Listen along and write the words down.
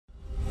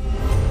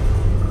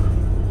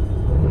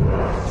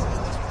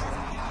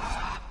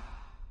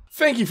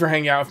Thank you for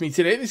hanging out with me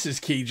today. This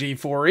is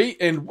KJ48,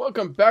 and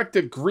welcome back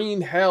to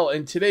Green Hell.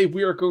 And today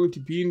we are going to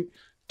be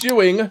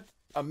doing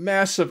a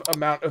massive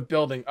amount of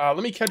building. Let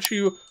me catch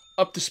you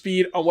up to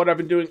speed on what I've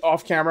been doing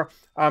off camera.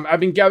 I've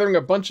been gathering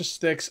a bunch of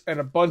sticks and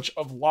a bunch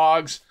of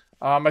logs.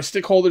 My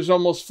stick holder's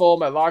almost full.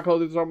 My log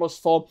holder's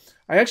almost full.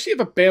 I actually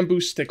have a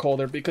bamboo stick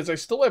holder because I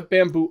still have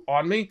bamboo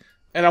on me,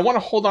 and I want to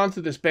hold on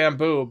to this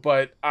bamboo,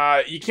 but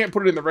you can't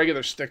put it in the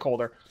regular stick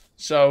holder.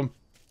 So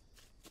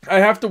I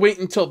have to wait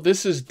until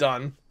this is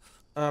done.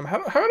 How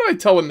do I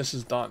tell when this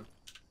is done?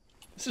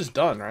 This is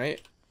done, right?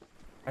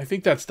 I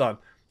think that's done.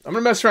 I'm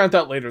gonna mess around with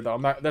that later, though.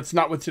 That's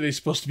not what today's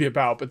supposed to be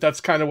about, but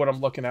that's kind of what I'm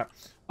looking at.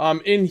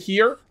 In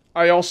here,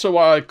 I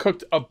also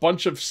cooked a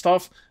bunch of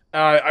stuff.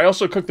 I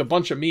also cooked a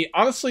bunch of meat.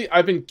 Honestly,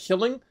 I've been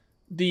killing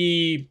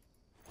the...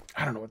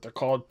 I don't know what they're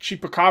called.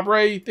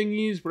 Chupacabra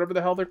thingies, whatever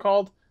the hell they're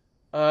called.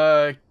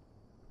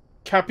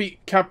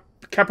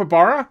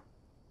 Capybara?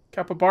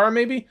 Capybara,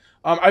 maybe?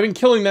 I've been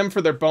killing them for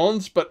their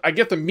bones, but I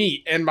get the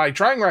meat, and my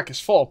drying rack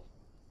is full.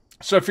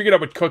 So I figured I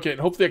would cook it,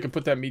 and hopefully I can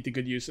put that meat to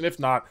good use. And if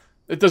not,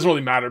 it doesn't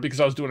really matter, because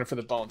I was doing it for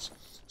the bones.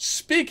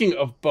 Speaking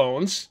of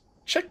bones,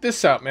 check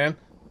this out, man.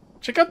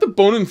 Check out the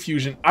bone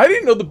infusion. I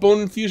didn't know the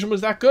bone infusion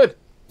was that good.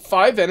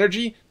 5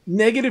 energy,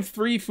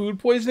 -3 food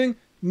poisoning,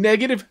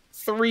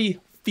 -3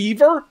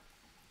 fever,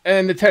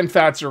 and the 10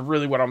 fats are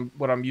really what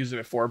I'm using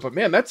it for. But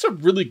man, that's a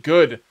really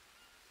good,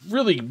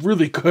 really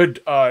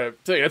good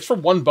thing. It's for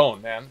 1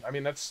 bone, man. I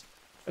mean, that's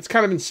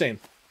kind of insane,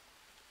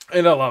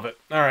 and I love it.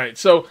 All right,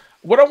 so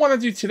what I want to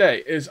do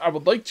today is I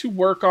would like to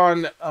work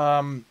on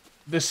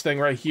this thing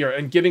right here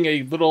and getting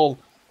a little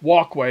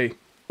walkway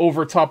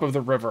over top of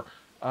the river.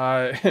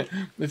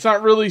 It's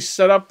not really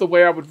set up the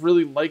way I would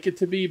really like it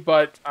to be,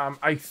 but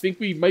I think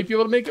we might be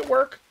able to make it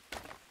work.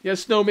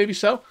 Yes, no, maybe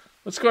so.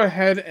 Let's go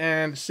ahead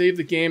and save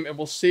the game, and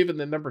we'll save in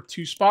the number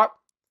 2 spot.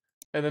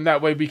 And then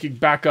that way we can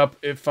back up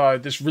if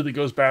this really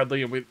goes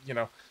badly and we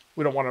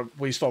don't want to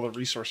waste all the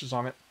resources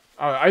on it.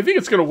 I think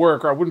it's going to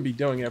work, or I wouldn't be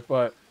doing it,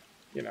 but,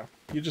 you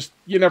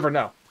never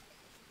know.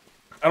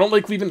 I don't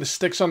like leaving the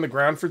sticks on the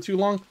ground for too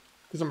long,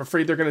 because I'm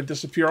afraid they're going to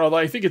disappear, although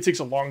I think it takes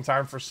a long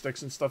time for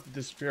sticks and stuff to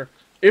disappear,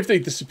 if they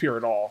disappear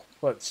at all,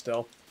 but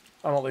still.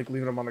 I don't like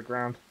leaving them on the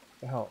ground.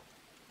 What the hell?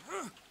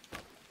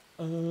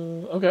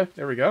 Okay,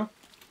 there we go.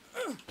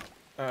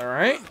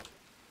 Alright.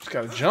 Just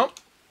gotta jump.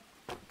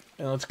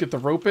 And let's get the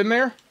rope in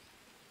there.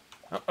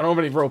 I don't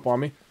have any rope on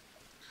me.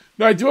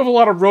 No, I do have a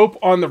lot of rope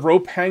on the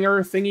rope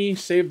hanger thingy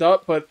saved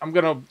up, but I'm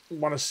going to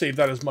want to save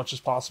that as much as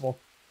possible.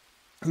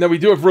 And then we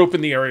do have rope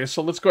in the area,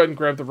 so let's go ahead and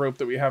grab the rope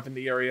that we have in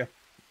the area.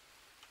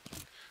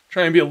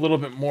 Try and be a little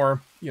bit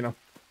more,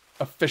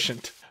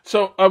 efficient.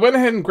 So I went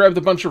ahead and grabbed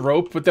a bunch of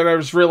rope, but then I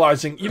was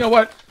realizing, you know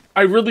what?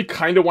 I really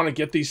kind of want to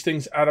get these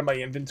things out of my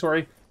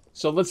inventory.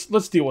 So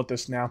let's deal with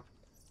this now.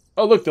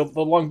 Oh, look, the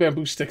long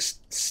bamboo sticks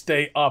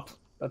stay up.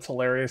 That's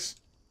hilarious.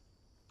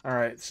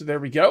 Alright, so there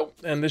we go.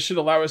 And this should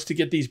allow us to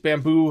get these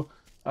bamboo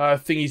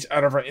thingies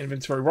out of our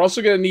inventory. We're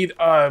also going to need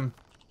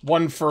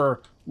one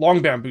for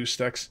long bamboo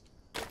sticks.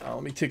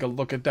 Let me take a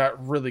look at that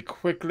really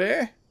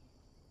quickly.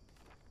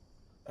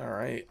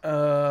 Alright,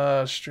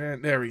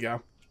 strand, there we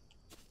go.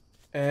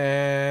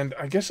 And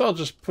I guess I'll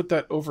just put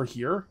that over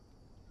here.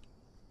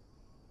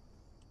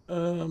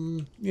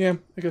 Yeah,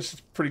 I guess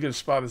it's a pretty good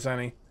spot as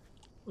any.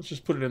 Let's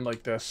just put it in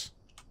like this.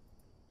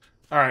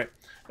 Alright,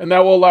 and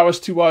that will allow us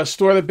to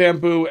store the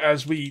bamboo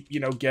as we,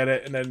 get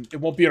it, and then it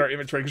won't be in our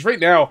inventory. Because right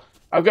now,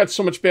 I've got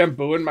so much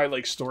bamboo in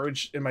my,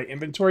 storage in my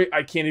inventory,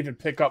 I can't even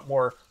pick up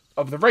more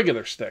of the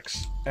regular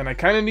sticks. And I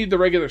kind of need the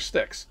regular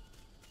sticks.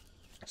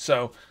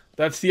 So,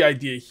 that's the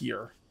idea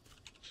here.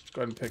 Let's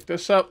go ahead and pick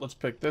this up. Let's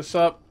pick this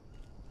up.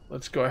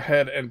 Let's go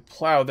ahead and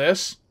plow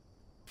this.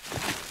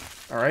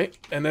 Alright,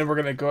 and then we're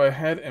going to go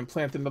ahead and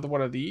plant another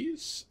one of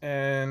these.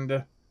 And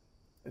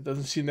it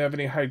doesn't seem to have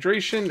any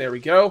hydration. There we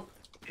go.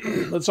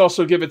 Let's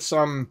also give it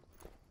some...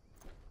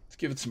 Let's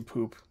give it some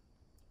poop.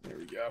 There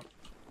we go.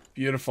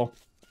 Beautiful.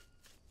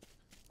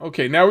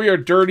 Okay, now we are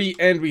dirty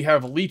and we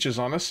have leeches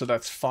on us, so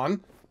that's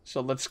fun.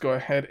 So let's go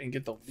ahead and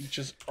get the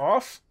leeches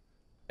off.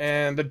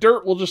 And the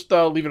dirt, we'll just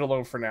leave it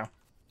alone for now.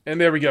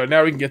 And there we go.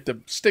 Now we can get the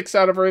sticks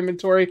out of our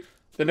inventory.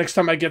 The next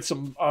time I get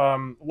some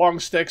long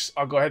sticks,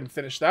 I'll go ahead and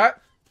finish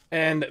that.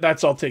 And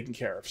that's all taken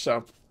care of.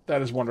 So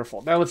that is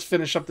wonderful. Now let's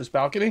finish up this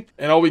balcony.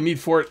 And all we need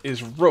for it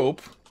is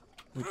rope,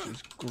 which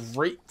is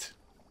great.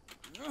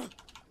 Come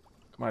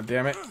on,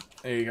 damn it.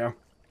 There you go.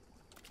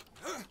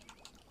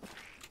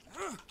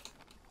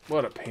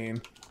 What a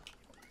pain.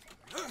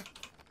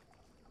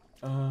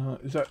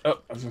 Is that... Oh,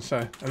 I was going to say.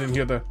 I didn't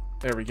hear the...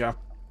 There we go.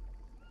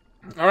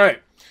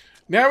 Alright.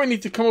 Now we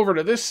need to come over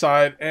to this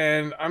side,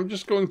 and I'm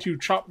just going to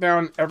chop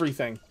down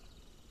everything.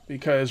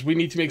 Because we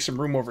need to make some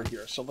room over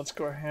here. So let's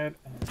go ahead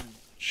and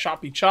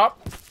choppy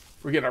chop.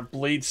 We're getting our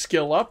blade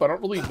skill up. I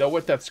don't really know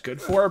what that's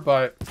good for,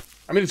 but...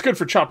 I mean, it's good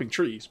for chopping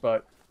trees,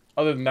 but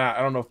other than that,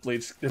 I don't know if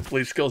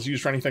blade skill is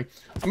used for anything.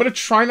 I'm going to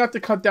try not to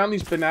cut down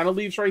these banana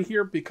leaves right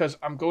here, because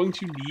I'm going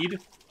to need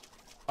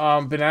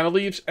banana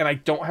leaves, and I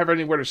don't have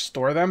anywhere to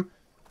store them.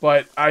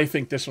 But I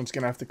think this one's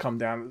going to have to come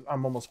down.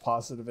 I'm almost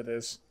positive it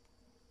is.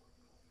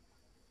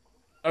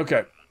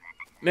 Okay.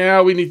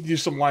 Now we need to do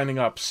some lining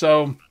up.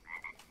 So,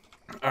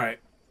 alright.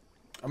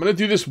 I'm going to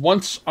do this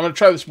once. I'm going to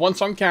try this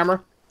once on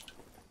camera.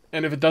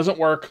 And if it doesn't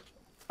work,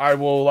 I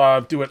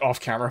will do it off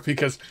camera.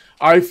 Because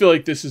I feel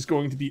like this is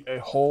going to be a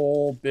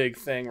whole big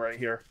thing right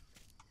here.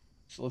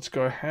 So let's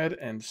go ahead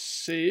and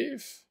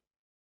save.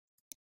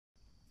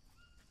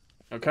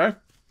 Okay.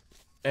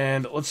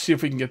 And let's see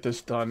if we can get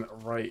this done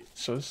right.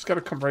 So this has got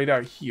to come right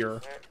out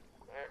here.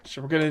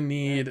 So we're going to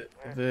need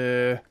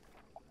the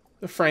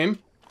frame.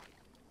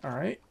 All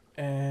right.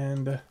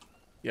 And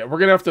yeah, we're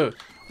going to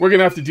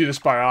have to do this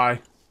by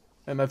eye.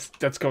 And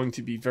that's going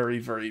to be very,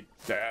 very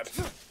bad.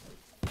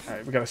 All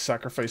right, we got to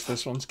sacrifice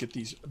this one. Let's get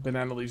these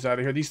banana leaves out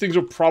of here. These things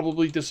will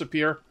probably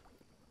disappear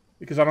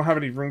because I don't have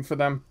any room for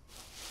them,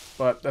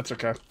 but that's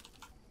okay.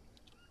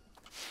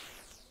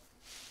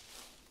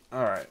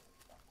 All right.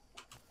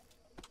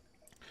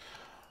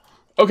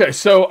 Okay,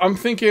 so I'm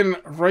thinking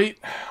right...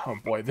 Oh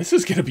boy, this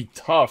is going to be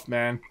tough,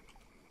 man.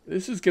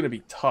 This is going to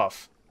be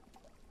tough.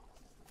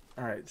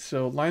 Alright,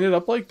 so line it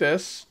up like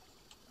this.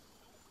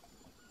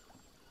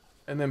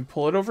 And then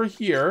pull it over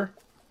here.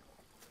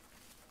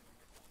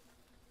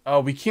 Oh,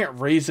 we can't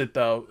raise it,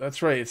 though.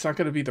 That's right, it's not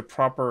going to be the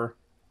proper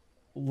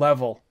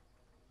level.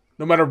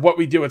 No matter what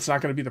we do, it's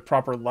not going to be the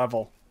proper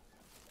level.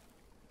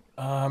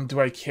 Do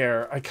I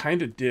care? I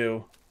kind of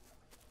do.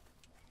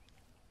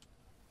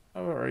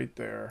 Oh, right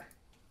there.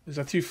 Is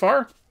that too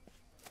far?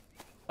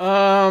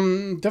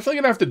 Definitely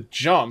gonna have to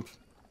jump.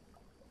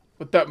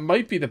 But that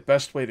might be the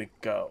best way to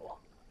go.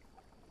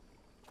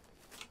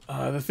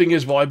 The thing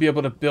is, will I be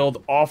able to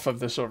build off of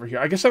this over here?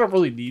 I guess I don't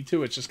really need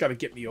to. It's just got to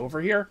get me over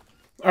here.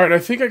 Alright, I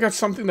think I got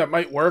something that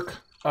might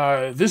work.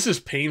 This is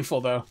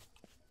painful, though.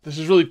 This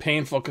is really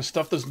painful because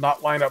stuff does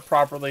not line up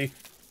properly.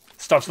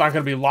 Stuff's not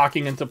going to be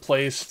locking into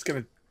place. It's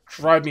going to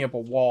drive me up a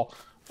wall.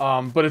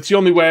 But it's the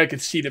only way I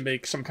could see to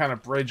make some kind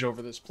of bridge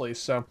over this place.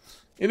 So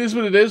it is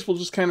what it is. We'll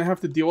just kind of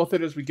have to deal with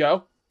it as we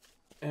go.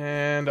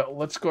 And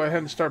let's go ahead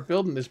and start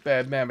building this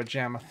bad mamma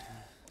jamma.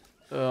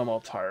 Oh, I'm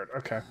all tired.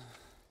 Okay.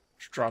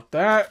 Let's drop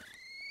that.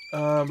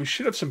 We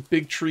should have some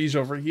big trees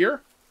over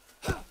here.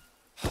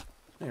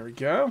 There we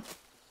go.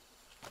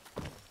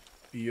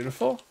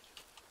 Beautiful.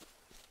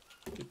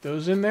 Get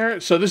those in there.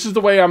 So this is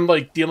the way I'm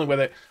like dealing with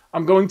it.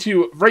 I'm going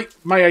to,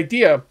 my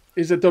idea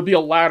is that there'll be a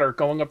ladder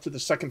going up to the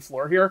second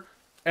floor here.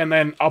 And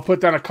then I'll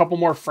put down a couple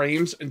more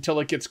frames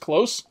until it gets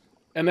close.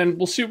 And then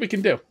we'll see what we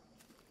can do.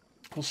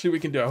 We'll see what we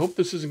can do. I hope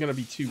this isn't going to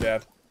be too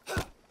bad.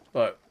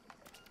 But,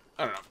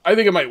 I don't know. I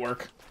think it might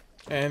work.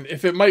 And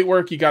if it might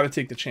work, you got to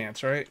take the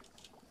chance, right?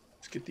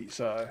 Let's get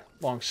these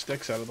long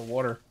sticks out of the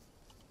water.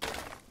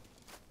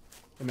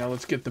 And now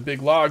let's get the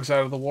big logs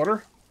out of the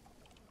water.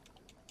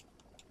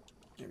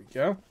 There we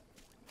go.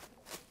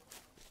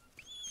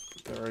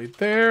 Put that right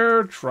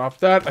there. Drop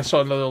that. I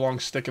saw another long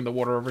stick in the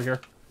water over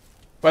here.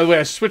 By the way,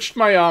 I switched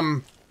my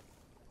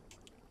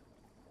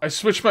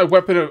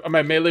weapon,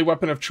 my melee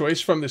weapon of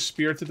choice from the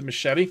spear to the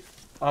machete.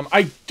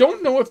 I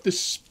don't know if the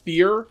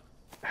spear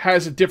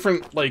has a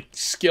different like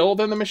skill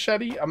than the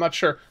machete. I'm not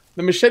sure.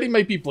 The machete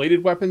might be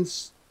bladed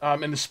weapons,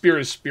 and the spear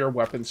is spear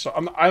weapons. So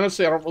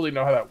honestly, I don't really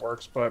know how that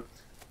works, but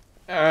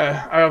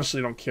I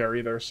obviously don't care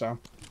either. So,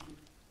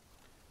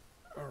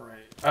 all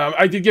right.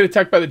 I did get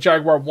attacked by the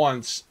jaguar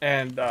once,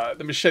 and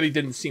the machete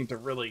didn't seem to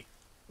really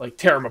like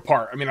tear him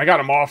apart. I mean, I got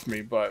him off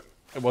me, but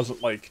it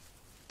wasn't like,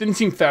 didn't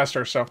seem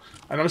faster, so.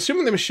 And I'm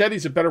assuming the machete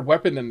is a better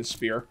weapon than the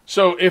spear.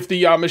 So if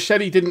the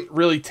machete didn't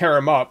really tear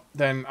him up,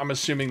 then I'm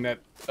assuming that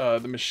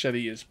the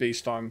machete is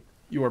based on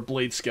your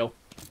blade skill.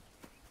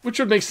 Which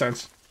would make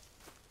sense.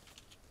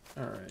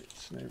 Alright,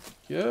 so there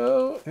we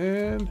go,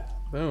 and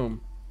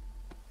boom.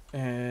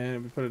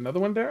 And we put another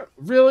one down.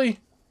 Really?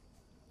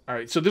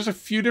 Alright, so there's a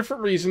few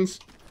different reasons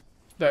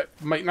that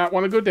might not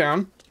want to go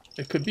down.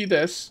 It could be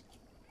this.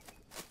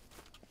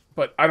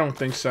 But I don't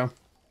think so.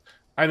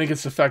 I think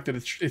it's the fact that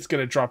it's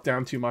going to drop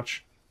down too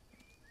much.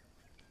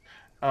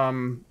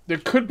 There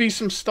could be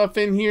some stuff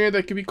in here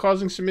that could be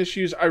causing some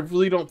issues. I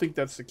really don't think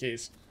that's the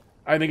case.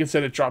 I think it's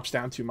that it drops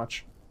down too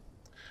much.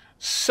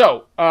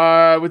 So,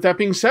 with that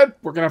being said,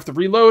 we're going to have to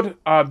reload.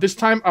 This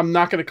time, I'm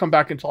not going to come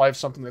back until I have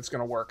something that's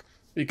going to work.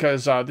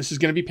 Because this is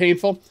going to be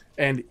painful.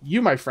 And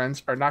you, my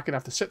friends, are not going to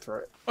have to sit through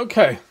it.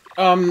 Okay.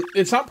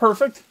 It's not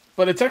perfect,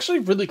 but it's actually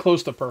really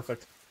close to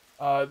perfect.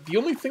 The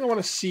only thing I want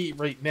to see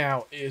right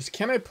now is,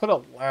 can I put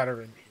a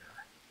ladder in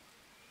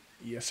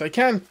here? Yes, I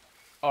can.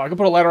 Oh, I can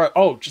put a ladder on.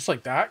 Oh, just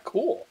like that?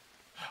 Cool.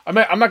 I'm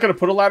not going to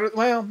put a ladder.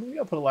 Well, maybe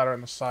I'll put a ladder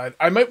on the side.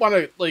 I might want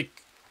to,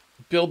 like,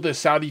 build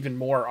this out even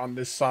more on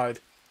this side.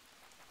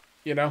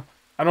 You know?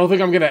 I don't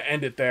think I'm going to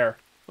end it there.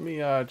 Let me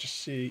just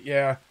see.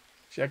 Yeah.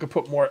 See, I could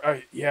put more.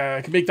 Yeah,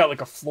 I can make that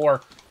like a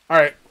floor. All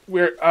right.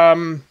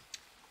 I'm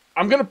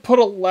going to put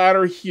a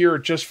ladder here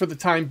just for the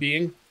time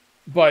being.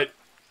 But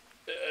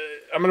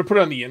I'm going to put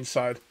it on the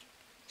inside.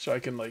 So I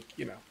can, like,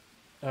 you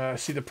know.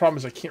 See, the problem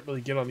is I can't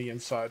really get on the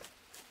inside.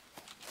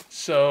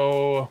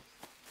 So,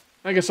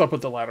 I guess I'll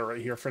put the ladder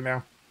right here for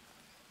now.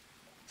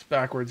 It's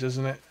backwards,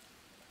 isn't it?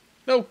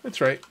 No,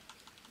 it's right.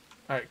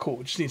 Alright, cool.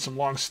 We just need some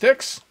long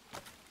sticks.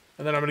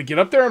 And then I'm going to get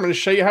up there. I'm going to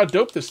show you how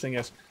dope this thing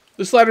is.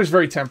 This ladder is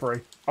very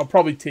temporary. I'll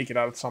probably take it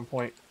out at some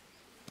point.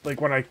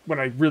 Like when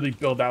I really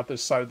build out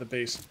this side of the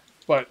base.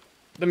 But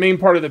the main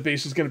part of the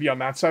base is going to be on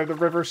that side of the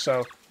river,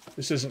 so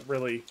this isn't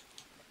really...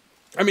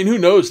 I mean, who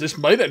knows? This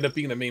might end up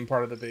being the main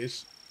part of the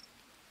base.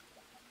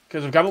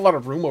 Because I've got a lot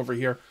of room over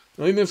here.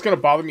 The only thing that's going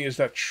to bother me is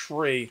that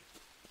tree.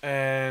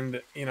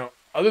 And, you know,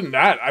 other than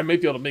that, I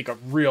might be able to make a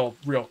real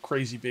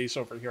crazy base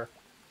over here.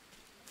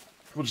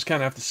 We'll just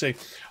kind of have to see.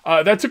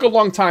 That took a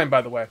long time,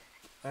 by the way.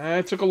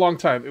 It took a long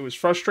time. It was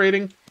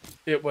frustrating.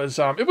 It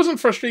wasn't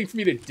frustrating for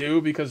me to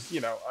do because,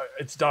 you know,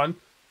 it's done.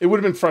 It would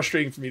have been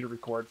frustrating for me to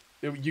record.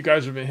 You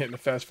guys would have been hitting the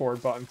fast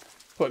forward button,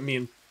 putting me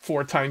in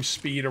 4 times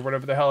speed or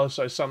whatever the hell,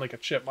 so I sound like a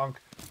chipmunk.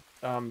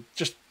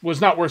 Just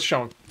was not worth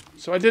showing.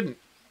 So I didn't.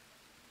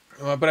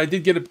 But I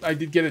did get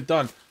it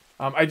done.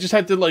 I just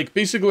had to, like,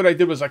 basically what I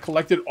did was I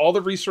collected all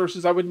the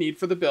resources I would need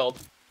for the build,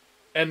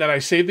 and then I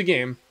saved the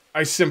game.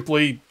 I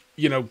simply,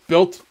 you know,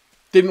 built,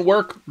 didn't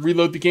work,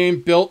 reload the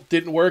game, built,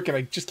 didn't work, and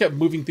I just kept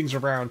moving things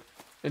around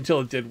until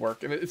it did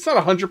work. And it's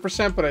not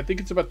 100%, but I think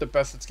it's about the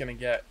best it's going to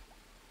get.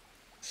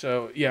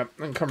 So, yeah,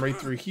 I can come right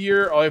through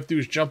here. All I have to do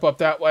is jump up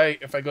that way.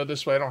 If I go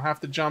this way, I don't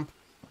have to jump.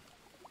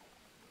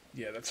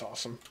 Yeah, that's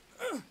awesome.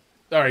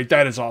 Alright,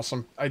 that is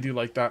awesome. I do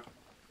like that.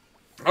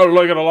 I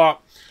like it a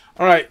lot.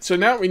 Alright, so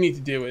now what we need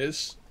to do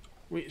is...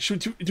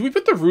 do we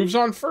put the roofs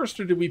on first,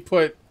 or do we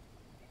put...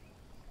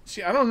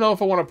 See, I don't know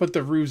if I want to put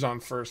the roofs on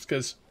first,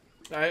 because...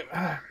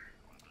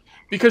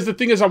 Because the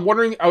thing is, I'm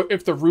wondering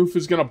if the roof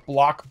is going to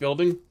block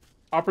building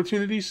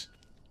opportunities.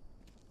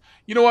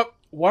 You know what?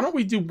 Why don't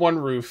we do one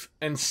roof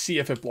and see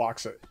if it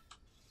blocks it?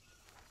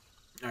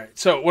 Alright,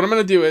 so what I'm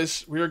going to do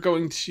is we are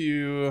going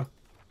to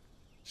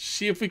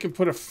see if we can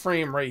put a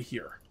frame right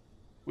here.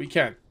 We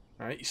can.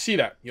 Alright, you see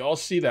that. You all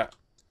see that.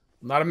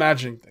 I'm not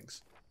imagining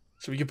things.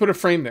 So we can put a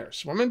frame there.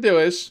 So what I'm going to do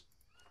is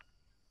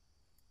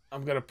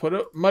I'm going to put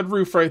a mud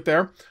roof right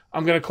there.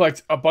 I'm going to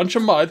collect a bunch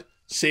of mud,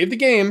 save the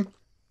game,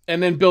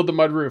 and then build the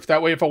mud roof.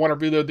 That way, if I want to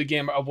reload the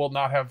game, I will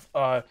not have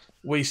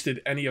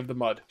wasted any of the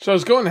mud. So I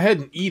was going ahead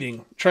and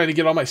eating, trying to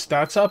get all my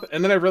stats up,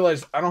 and then I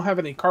realized I don't have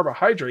any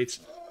carbohydrates.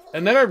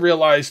 And then I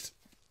realized,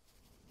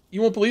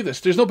 you won't believe this,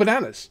 there's no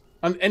bananas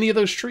on any of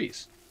those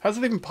trees. How's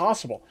it even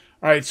possible?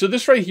 All right, so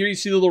this right here, you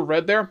see the little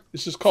red there?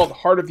 This is called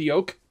Heart of the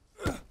Oak.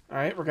 All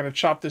right, we're going to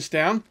chop this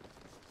down,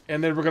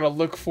 and then we're going to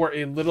look for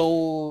a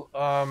little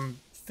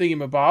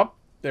thingamabob.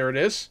 There it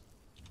is.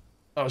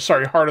 Oh,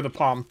 sorry, Heart of the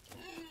Palm.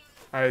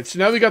 Alright, so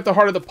now we got the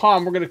Heart of the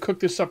Palm. We're going to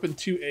cook this up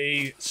into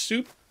a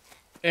soup.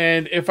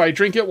 And if I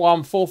drink it while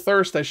I'm full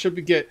thirst, I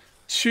should get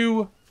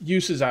 2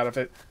 uses out of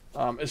it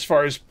as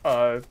far as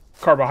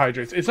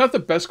carbohydrates. It's not the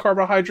best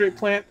carbohydrate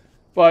plant,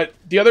 but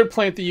the other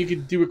plant that you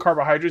could do with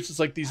carbohydrates is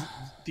like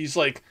these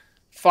like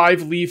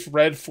 5-leaf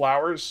red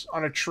flowers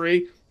on a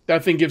tree.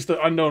 That thing gives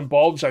the unknown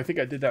bulbs. I think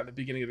I did that in the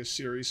beginning of this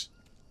series.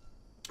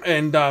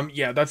 And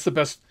yeah, that's the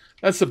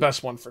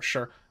best one for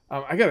sure.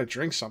 I got to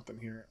drink something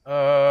here.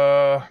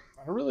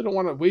 I really don't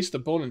want to waste the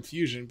bone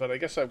infusion, but I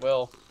guess I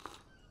will.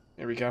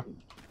 There we go.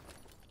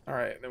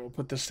 Alright, then we'll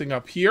put this thing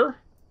up here.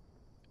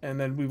 And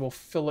then we will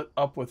fill it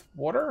up with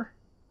water.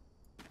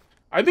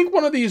 I think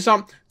one of these,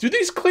 do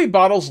these clay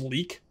bottles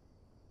leak?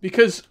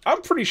 Because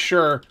I'm pretty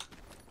sure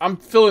I'm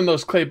filling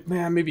those clay,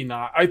 man, maybe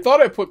not. I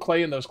thought I put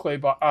clay in those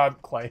I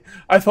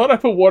thought I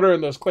put water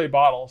in those clay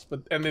bottles,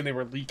 and then they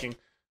were leaking.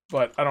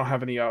 But I don't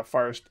have any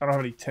fires, I don't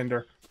have any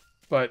tinder.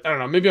 But I don't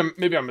know,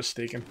 maybe I'm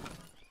mistaken.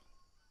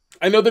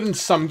 I know that in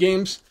some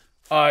games,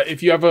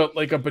 if you have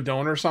like a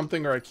bidon or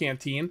something or a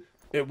canteen,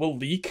 it will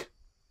leak.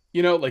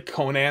 You know, like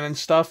Conan and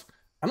stuff.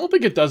 I don't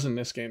think it does in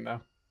this game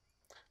though,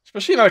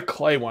 especially not a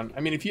clay one.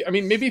 I mean,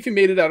 maybe if you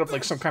made it out of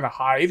like some kind of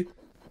hide,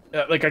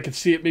 like I could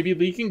see it maybe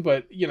leaking.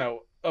 But you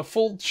know, a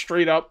full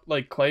straight up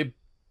like clay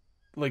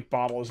like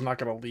bottle is not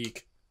gonna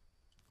leak.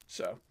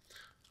 So,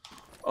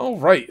 all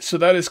right. So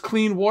that is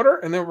clean water,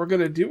 and then what we're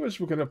gonna do is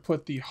we're gonna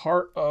put the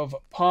Heart of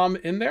Palm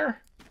in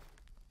there.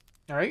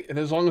 All right, and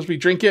as long as we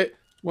drink it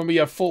when we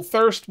have full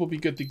thirst, we'll be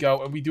good to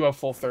go. And we do have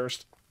full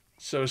thirst.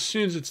 So as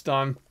soon as it's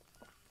done,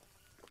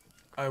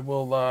 I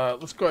will,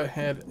 let's go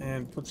ahead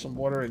and put some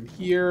water in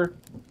here.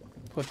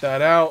 Put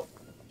that out.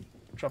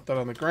 Drop that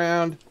on the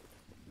ground.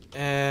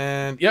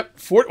 And, yep,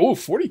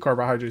 40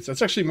 carbohydrates.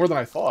 That's actually more than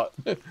I thought.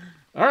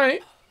 All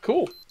right,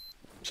 cool.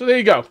 So there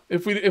you go.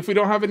 If we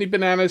don't have any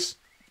bananas,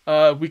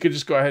 we could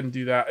just go ahead and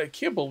do that. I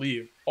can't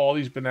believe all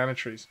these banana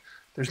trees.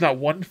 There's not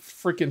one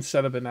freaking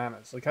set of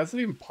bananas. Like, how's it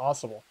even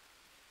possible?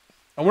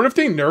 I wonder if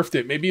they nerfed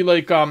it. Maybe,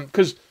 like,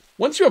 because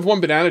once you have one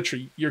banana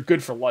tree, you're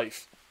good for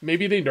life.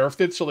 Maybe they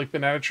nerfed it, so, like,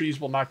 banana trees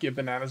will not give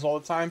bananas all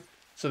the time.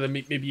 So then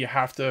maybe you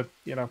have to,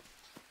 you know,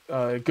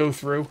 go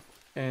through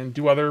and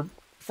do other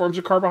forms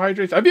of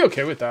carbohydrates. I'd be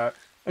okay with that.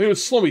 I mean, it would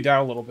slow me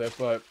down a little bit,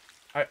 but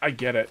I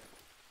get it.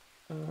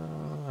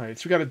 Alright,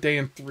 so we got a day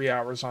and 3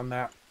 hours on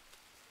that.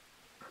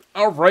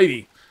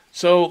 Alrighty.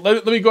 So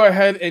let me go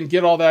ahead and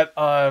get all that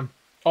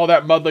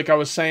mud, like I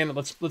was saying.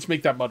 Let's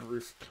make that mud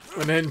roof.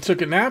 Went ahead and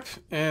took a nap,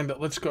 and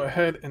let's go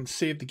ahead and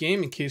save the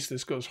game in case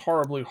this goes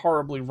horribly,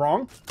 horribly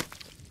wrong.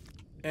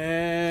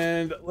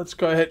 And let's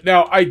go ahead.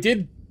 Now, I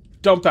did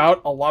dump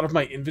out a lot of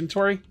my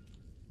inventory,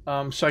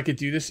 so I could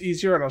do this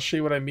easier, and I'll show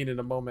you what I mean in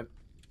a moment.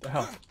 The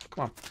hell?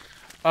 Come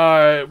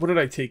on. What did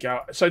I take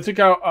out? So I took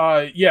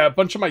out, yeah, a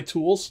bunch of my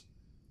tools,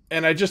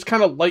 and I just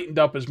kind of lightened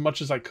up as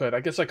much as I could. I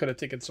guess I could have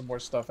taken some more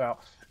stuff out.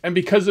 And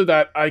because of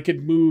that, I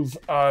could move,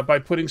 by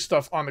putting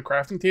stuff on the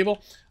crafting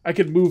table, I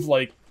could move,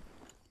 like,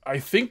 I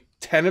think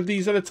 10 of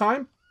these at a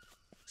time.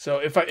 So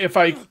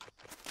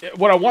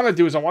what I want to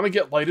do is I want to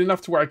get light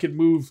enough to where I could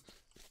move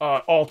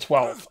all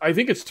 12. I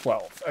think it's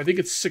 12. I think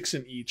it's 6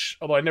 in each,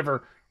 although I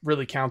never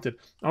really counted.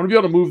 I want to be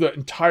able to move the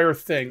entire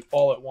thing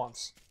all at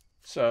once.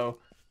 So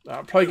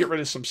I'll probably get rid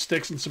of some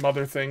sticks and some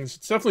other things.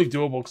 It's definitely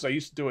doable because I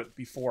used to do it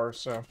before,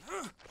 so.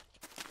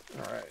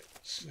 All right,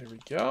 so there we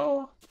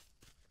go.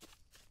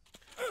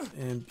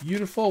 And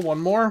beautiful, one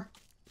more.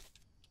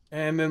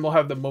 And then we'll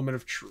have the moment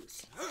of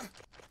truth.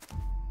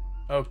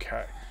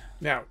 Okay.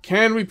 Now,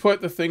 can we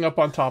put the thing up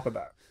on top of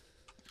that?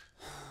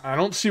 I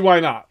don't see why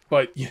not,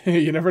 but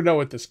you never know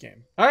with this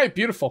game. All right,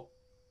 beautiful.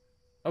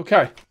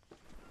 Okay.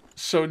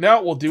 So now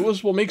what we'll do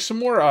is we'll make some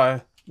more,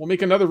 we'll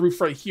make another roof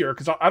right here,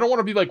 because I don't want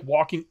to be, like,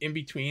 walking in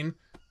between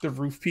the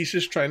roof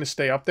pieces trying to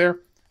stay up there.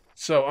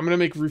 So I'm going to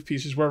make roof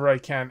pieces wherever I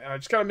can, and I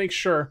just got to make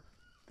sure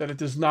that it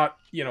does not,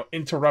 you know,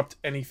 interrupt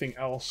anything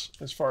else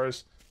as far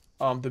as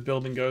the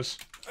building goes.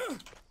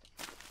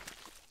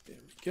 There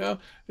we go.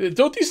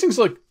 Don't these things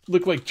look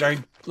like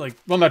giant, like,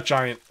 well, not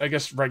giant, I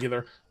guess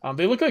regular.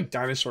 They look like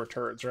dinosaur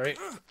turds, right?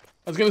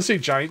 I was going to say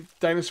giant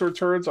dinosaur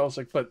turds. I was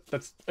like, but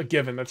that's a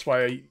given. That's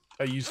why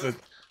I use the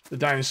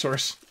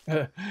dinosaurs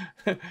as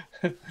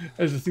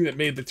the thing that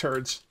made the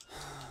turds.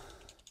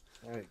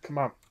 All right, come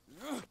on.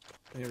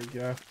 There we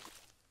go.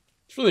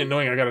 It's really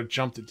annoying I gotta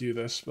jump to do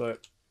this,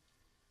 but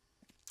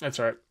that's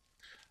alright.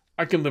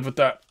 I can live with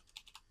that.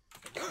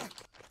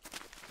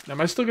 Now,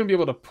 am I still gonna be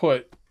able to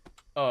put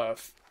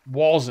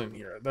walls in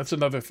here? That's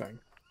another thing.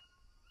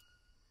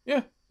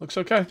 Yeah, looks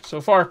okay.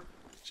 So far,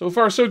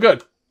 so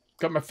good.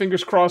 Got my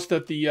fingers crossed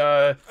that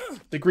the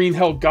green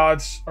hell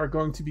gods are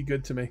going to be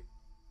good to me.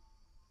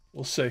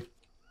 We'll see.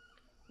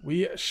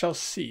 We shall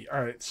see.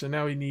 Alright, so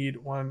now we need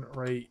one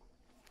right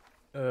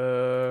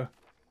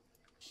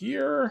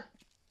here.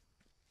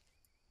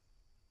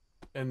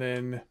 And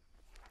then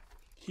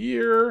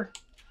here.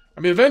 I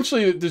mean,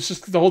 eventually, this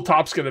just the whole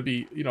top's gonna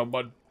be, you know,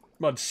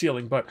 mud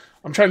ceiling. But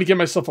I'm trying to get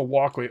myself a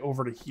walkway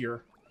over to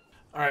here.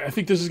 All right, I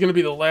think this is gonna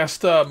be the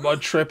last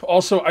mud trip.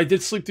 Also, I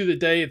did sleep through the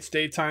day. It's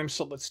daytime,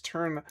 so let's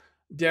turn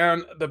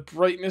down the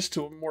brightness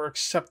to a more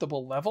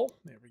acceptable level.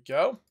 There we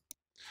go.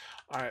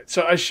 All right,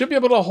 so I should be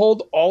able to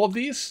hold all of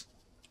these.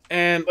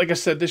 And like I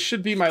said, this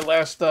should be my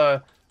last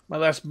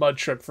mud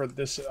trip for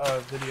this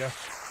video.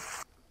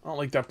 I don't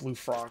like that blue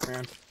frog,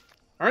 man.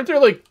 Aren't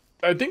there, like,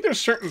 I think there's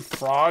certain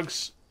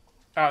frogs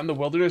out in the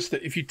wilderness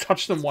that if you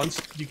touch them once,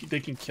 they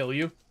can kill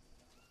you.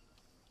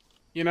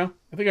 You know?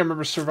 I think I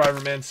remember Survivor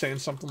Man saying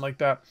something like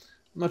that.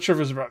 I'm not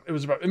sure if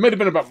it might have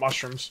been about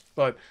mushrooms,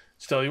 but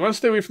still, you want to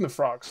stay away from the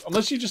frogs.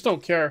 Unless you just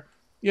don't care.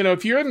 You know,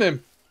 if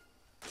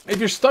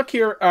you're stuck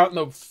here out in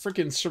the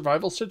freaking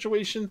survival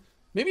situation,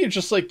 maybe you're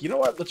just like, you know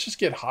what, let's just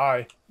get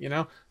high, you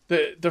know?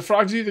 The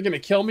frogs are either going to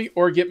kill me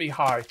or get me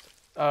high.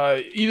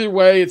 Either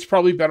way, it's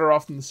probably better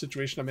off than the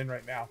situation I'm in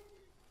right now.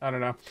 I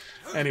don't know.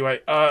 Anyway,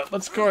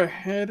 let's go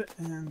ahead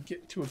and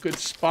get to a good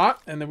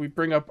spot, and then we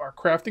bring up our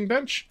crafting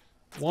bench.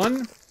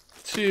 1,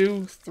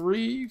 2,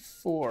 3,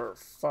 4,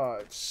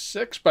 5,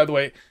 6. By the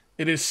way,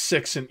 it is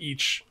 6 in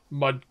each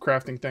mud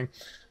crafting thing.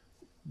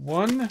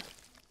 1,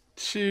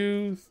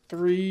 2,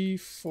 3,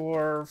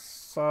 4,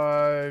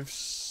 5,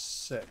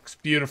 6.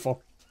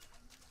 Beautiful.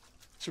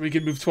 So we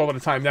can move 12 at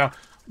a time. Now,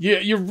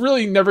 you're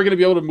really never going to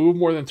be able to move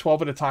more than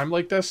 12 at a time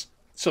like this.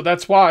 So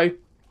that's why,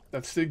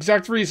 that's the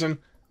exact reason,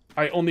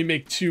 I only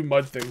make 2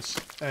 mud things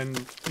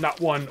and not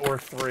 1 or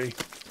 3.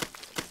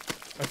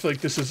 I feel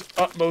like this is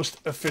utmost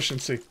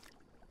efficiency.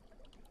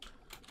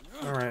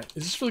 Alright,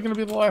 is this really going to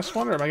be the last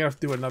one, or am I going to have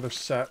to do another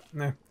set?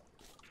 Nah,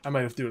 I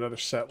might have to do another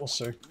set, we'll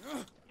see.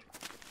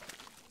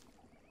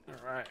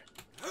 Alright.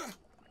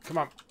 Come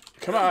on.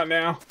 Come on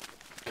now.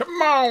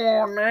 Come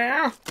on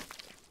now!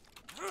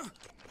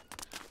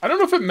 I don't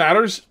know if it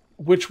matters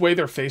which way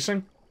they're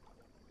facing.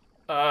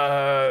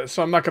 So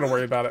I'm not going to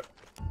worry about it.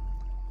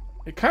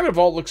 It kind of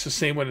all looks the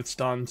same when it's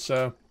done,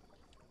 so...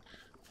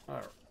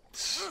 Alright.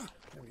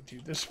 Let me do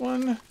this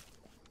one.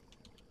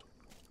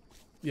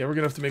 Yeah, we're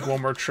going to have to make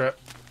one more trip.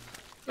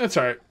 That's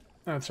alright.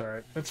 That's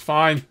alright. That's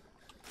fine.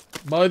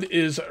 Mud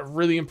is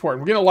really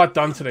important. We're getting a lot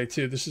done today,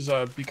 too. This is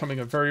becoming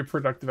a very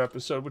productive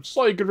episode, which is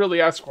all you could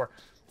really ask for.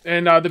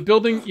 And the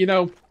building, you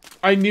know,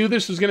 I knew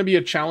this was going to be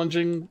a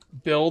challenging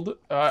build.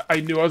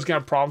 I knew I was going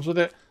to have problems with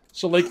it.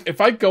 So, like,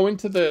 if I go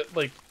into the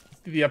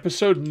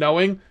episode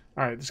knowing,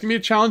 all right, this is going to be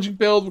a challenging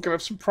build, we're going to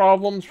have some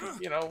problems,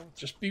 you know,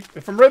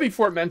 if I'm ready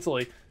for it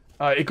mentally,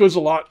 it goes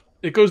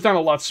down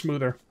a lot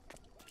smoother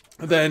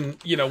than,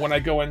 you know, when I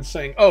go in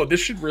saying, oh, this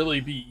should really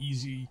be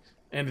easy,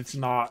 and it's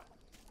not.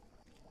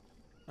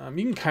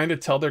 You can kind of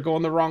tell they're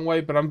going the wrong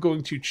way, but I'm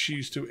going to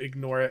choose to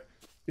ignore it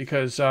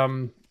because,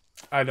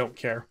 I don't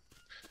care.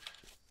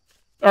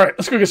 All right,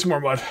 let's go get some more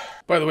mud.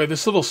 By the way,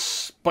 this little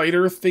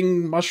spider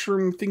thing,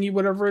 mushroom thingy,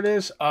 whatever it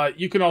is,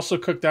 you can also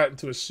cook that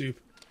into a soup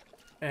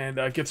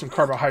and get some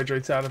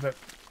carbohydrates out of it.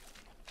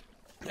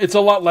 It's a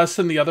lot less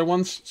than the other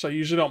ones, so I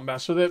usually don't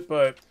mess with it,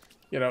 but,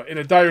 you know, in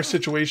a dire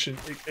situation,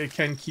 it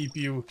can keep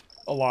you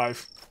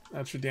alive.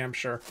 That's for damn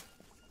sure.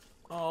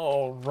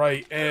 All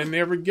right, and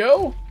there we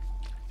go.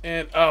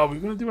 And, we're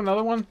going to do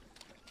another one?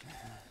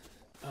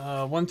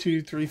 1,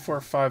 2, 3,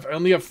 4, 5. I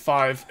only have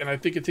 5, and I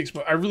think it takes...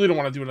 I really don't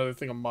want to do another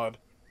thing of mud.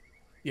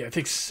 Yeah, it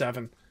takes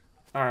 7.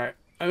 All right.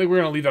 I think we're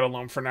going to leave that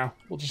alone for now.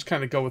 We'll just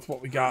kind of go with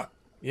what we got.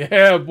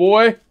 Yeah,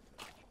 boy.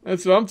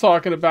 That's what I'm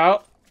talking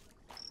about.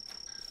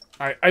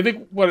 All right. I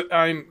think what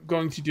I'm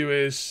going to do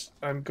is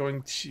I'm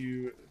going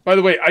to... By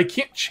the way, I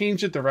can't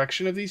change the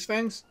direction of these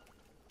things.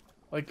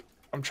 Like,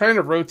 I'm trying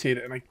to rotate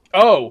it, and I...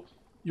 Oh!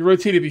 You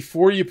rotate it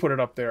before you put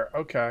it up there.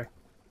 Okay.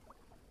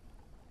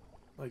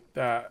 Like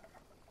that.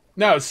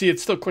 No, see, it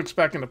still clicks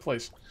back into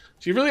place.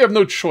 So you really have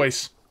no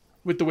choice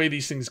with the way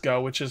these things go,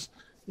 which is,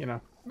 you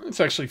know, it's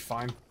actually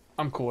fine.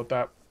 I'm cool with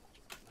that.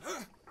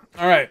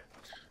 All right.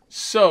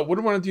 So what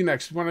do we want to do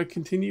next? We want to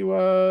continue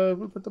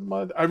with the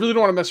mud. I really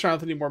don't want to mess around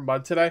with any more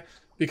mud today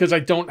because I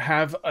don't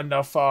have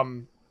enough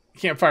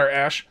campfire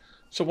ash.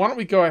 So why don't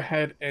we go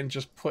ahead and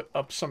just put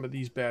up some of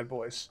these bad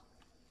boys.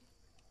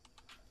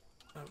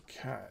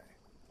 Okay.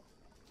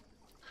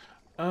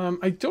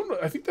 I don't know.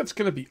 I think that's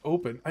going to be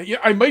open. Yeah,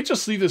 I might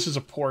just leave this as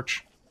a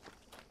porch.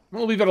 I'm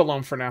going to leave it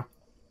alone for now.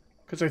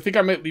 Because I think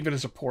I might leave it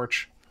as a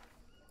porch.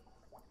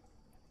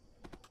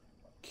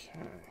 Okay.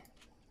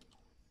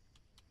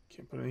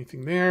 Can't put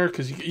anything there,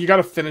 because you got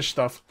to finish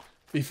stuff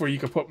before you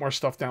can put more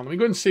stuff down. Let me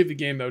go ahead and save the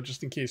game, though,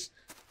 just in case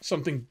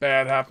something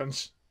bad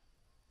happens.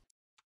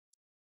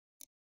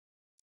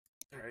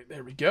 Alright,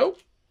 there we go.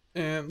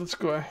 And let's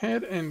go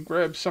ahead and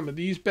grab some of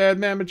these bad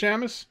mamma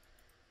jammas.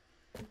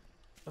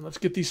 And let's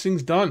get these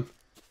things done.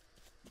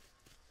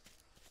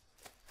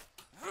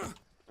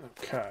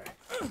 Okay.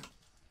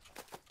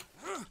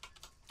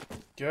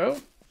 Go.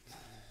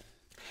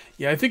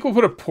 Yeah, I think we'll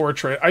put a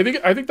porch right. I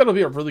think that'll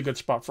be a really good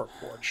spot for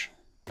a porch.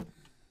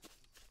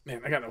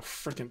 Man, I got no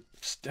freaking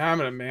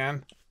stamina,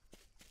 man.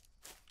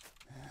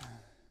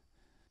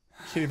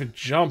 Can't even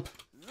jump.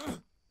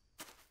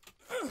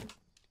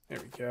 There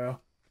we go.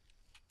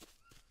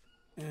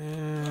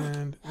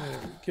 And there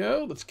we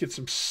go. Let's get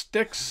some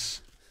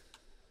sticks.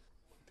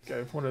 I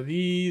have one of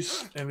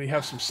these, and we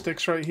have some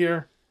sticks right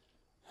here.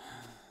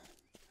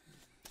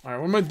 All right,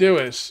 what I'm gonna do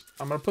is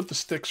I'm gonna put the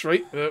sticks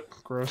right.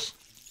 Gross.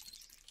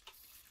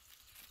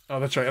 Oh,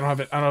 that's right. I don't have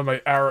it. I don't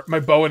have my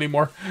bow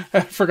anymore.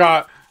 I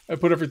forgot. I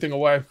put everything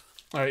away.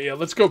 All right, yeah.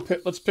 Let's go.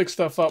 Let's pick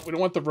stuff up. We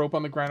don't want the rope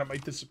on the ground. It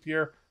might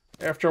disappear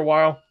after a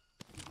while.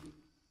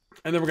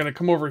 And then we're gonna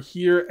come over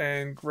here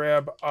and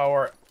grab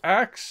our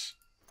axe.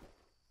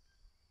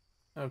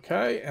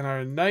 Okay, and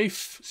our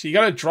knife. So you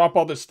gotta drop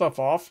all this stuff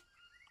off.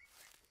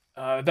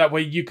 That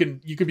way you can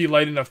be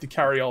light enough to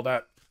carry all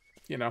that,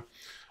 you know,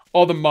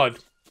 all the mud.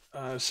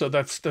 So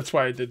that's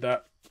why I did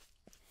that.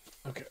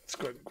 Okay, let's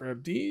go ahead and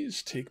grab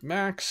these. Take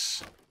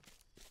Max.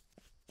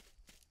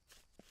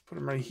 Put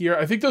them right here.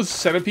 I think those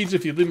centipedes,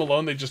 if you leave them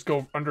alone, they just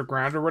go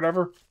underground or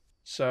whatever.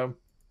 So,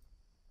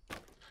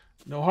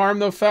 no harm,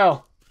 no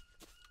foul.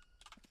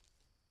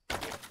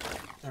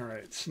 All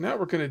right, so now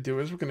what we're going to do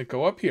is we're going to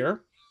go up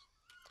here.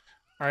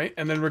 All right,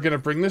 and then we're going to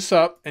bring this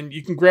up, and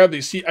you can grab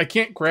these. See, I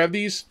can't grab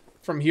these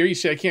from here. You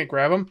see, I can't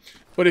grab them.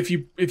 But if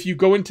you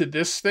go into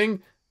this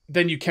thing,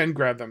 then you can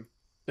grab them.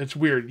 It's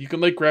weird. You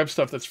can, like, grab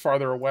stuff that's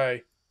farther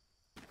away.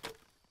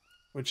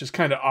 Which is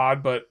kind of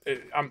odd, but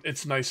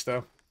it's nice,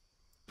 though.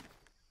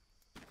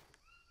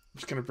 I'm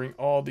just going to bring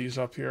all these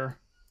up here.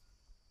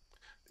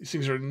 These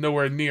things are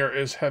nowhere near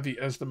as heavy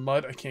as the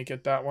mud. I can't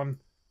get that one.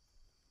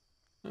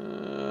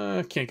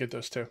 Can't get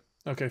those two.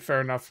 Okay,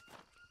 fair enough.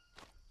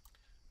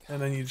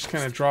 And then you just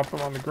kind of drop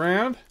them on the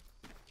ground.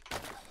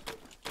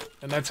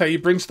 And that's how you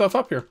bring stuff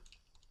up here.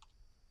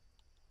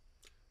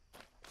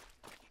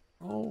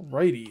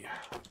 Alrighty.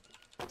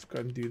 Let's go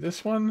ahead and do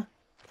this one.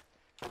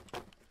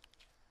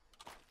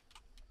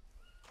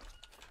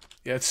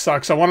 Yeah, it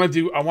sucks. I want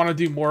to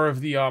do more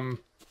of the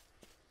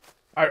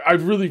I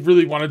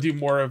really want to do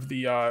more of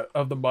the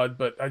mud,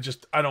 but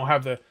I don't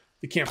have the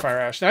campfire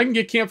ash. Now I can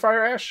get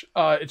campfire ash.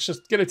 It's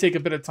just gonna take a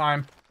bit of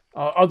time.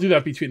 I'll do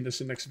that between this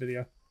and next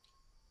video.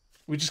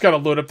 We just gotta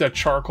load up that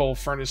charcoal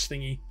furnace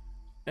thingy,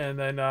 and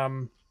then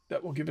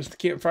that will give us the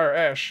campfire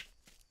ash.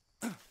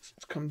 So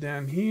let's come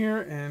down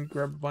here and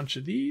grab a bunch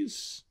of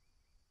these.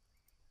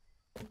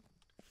 I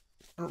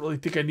don't really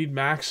think I need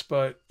Max,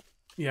 but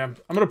yeah,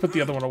 I'm going to put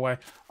the other one away.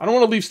 I don't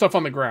want to leave stuff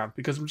on the ground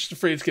because I'm just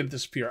afraid it's going to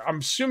disappear. I'm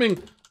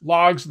assuming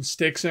logs and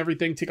sticks and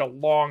everything take a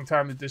long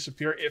time to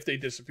disappear, if they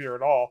disappear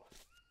at all.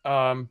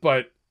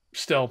 But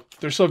still,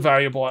 they're so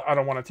valuable, I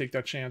don't want to take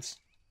that chance.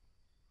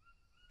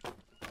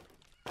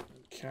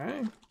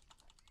 Okay.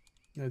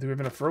 Now, do we have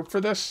enough rope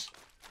for this?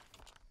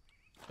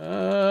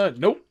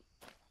 Nope.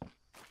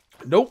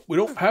 Nope, we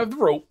don't have the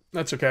rope.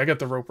 That's okay, I got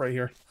the rope right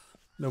here.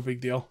 No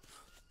big deal.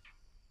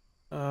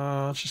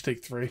 Let's just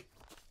take 3.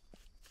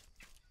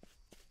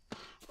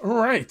 All All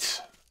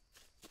right.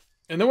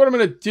 And then what I'm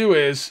going to do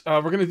is,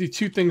 we're going to do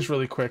two things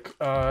really quick.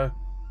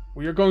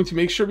 We are going to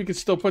make sure we can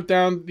still put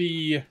down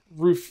the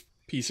roof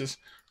pieces.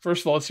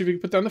 First of all, let's see if we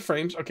can put down the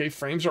frames. Okay,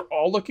 frames are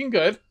all looking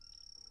good.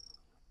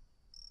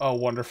 Oh,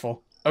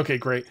 wonderful. Okay,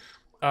 great.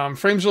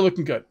 Frames are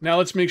looking good. Now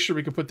let's make sure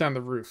we can put down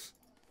the roof.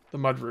 The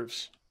mud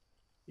roofs.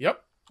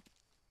 Yep.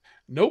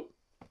 Nope.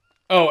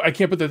 Oh, I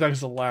can't put that down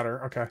because of the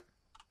ladder. Okay.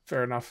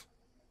 Fair enough.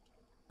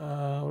 What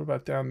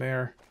about down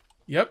there?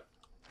 Yep.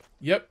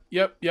 Yep,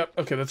 yep, yep.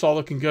 Okay, that's all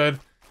looking good.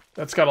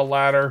 That's got a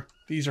ladder.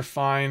 These are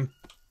fine.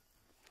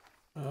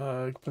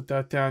 Put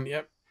that down.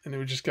 Yep. And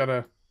then we just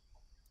gotta...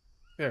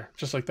 There,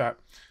 just like that.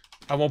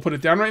 I won't put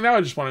it down right now.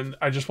 I just want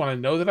to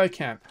know that I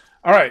can.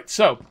 All right,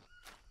 so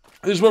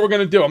this is what we're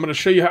gonna do. I'm gonna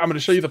show you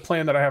the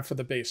plan that I have for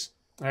the base.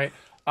 All right.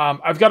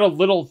 I've got a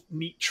little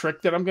neat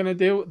trick that I'm gonna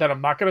do that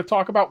I'm not gonna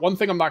talk about. One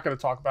thing I'm not gonna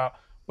talk about,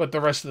 but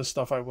the rest of the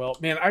stuff I will.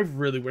 Man, I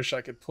really wish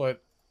I could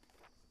put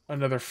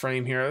another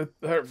frame here.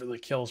 That really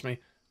kills me.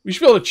 We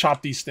should be able to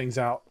chop these things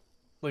out,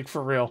 like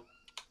for real.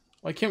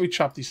 Why can't we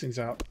chop these things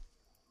out?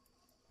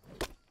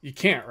 You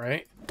can't,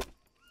 right? All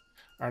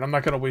right, I'm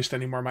not going to waste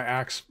any more of my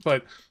axe,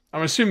 but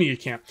I'm assuming you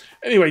can't.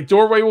 Anyway,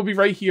 doorway will be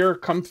right here.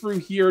 Come through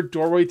here.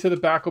 Doorway to the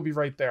back will be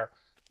right there.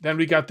 Then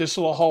we got this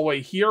little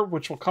hallway here,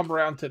 which will come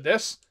around to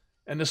this,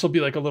 and this will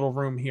be like a little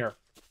room here.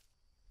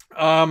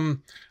 I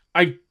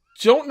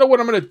don't know what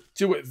I'm going to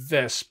do with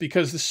this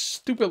because this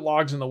stupid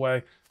log's in the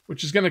way,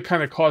 which is going to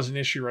kind of cause an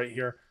issue right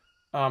here.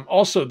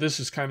 Also, this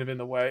is kind of in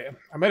the way.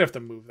 I might have to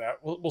move that.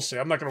 We'll see.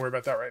 I'm not going to worry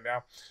about that right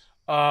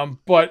now.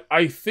 But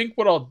I think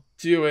what I'll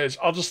do is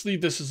I'll just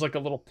leave this as like a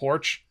little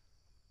porch.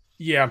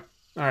 Yeah.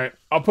 All right.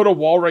 I'll put a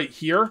wall right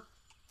here.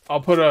 I'll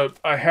put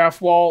a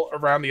half wall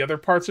around the other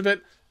parts of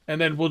it.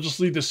 And then we'll just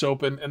leave this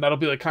open. And that'll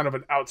be like kind of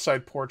an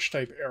outside porch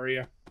type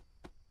area.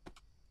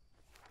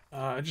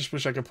 I just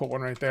wish I could put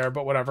one right there,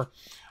 but whatever.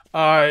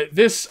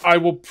 This I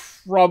will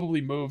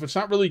probably move. It's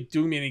not really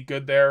doing me any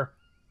good there,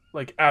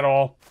 like at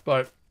all.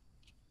 But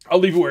I'll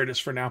leave it where it is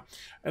for now.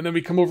 And then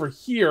we come over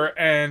here,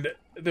 and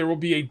there will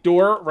be a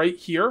door right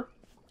here,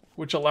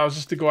 which allows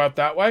us to go out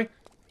that way.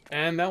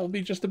 And that will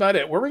be just about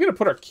it. Where are we going to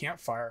put our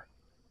campfire?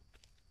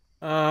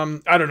 I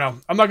don't know.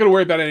 I'm not going to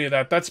worry about any of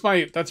that. That's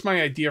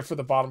my idea for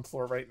the bottom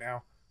floor right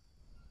now.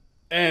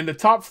 And the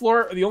top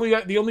floor, the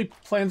only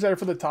plans that are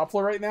for the top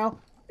floor right now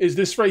is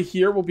this right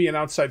here will be an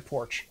outside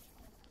porch.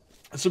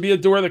 This will be a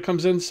door that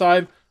comes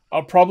inside.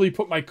 I'll probably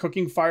put my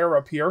cooking fire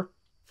up here.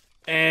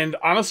 And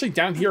honestly,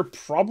 down here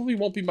probably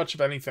won't be much of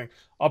anything.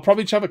 I'll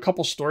probably just have a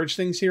couple storage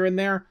things here and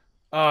there.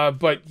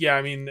 But yeah,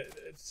 I mean,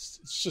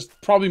 it's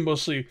just probably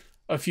mostly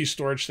a few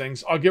storage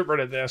things. I'll get rid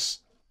of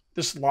this.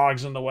 This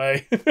log's in the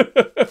way.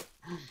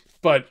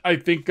 But I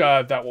think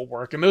that will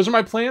work. And those are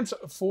my plans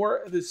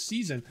for this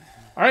season.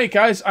 All right,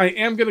 guys, I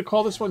am going to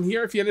call this one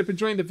here. If you ended up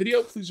enjoying the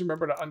video, please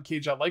remember to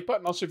uncage that like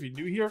button. Also, if you're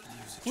new here,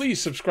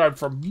 please subscribe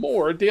for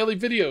more daily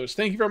videos.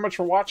 Thank you very much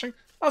for watching.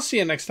 I'll see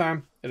you next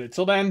time. And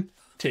until then,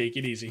 take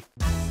it easy.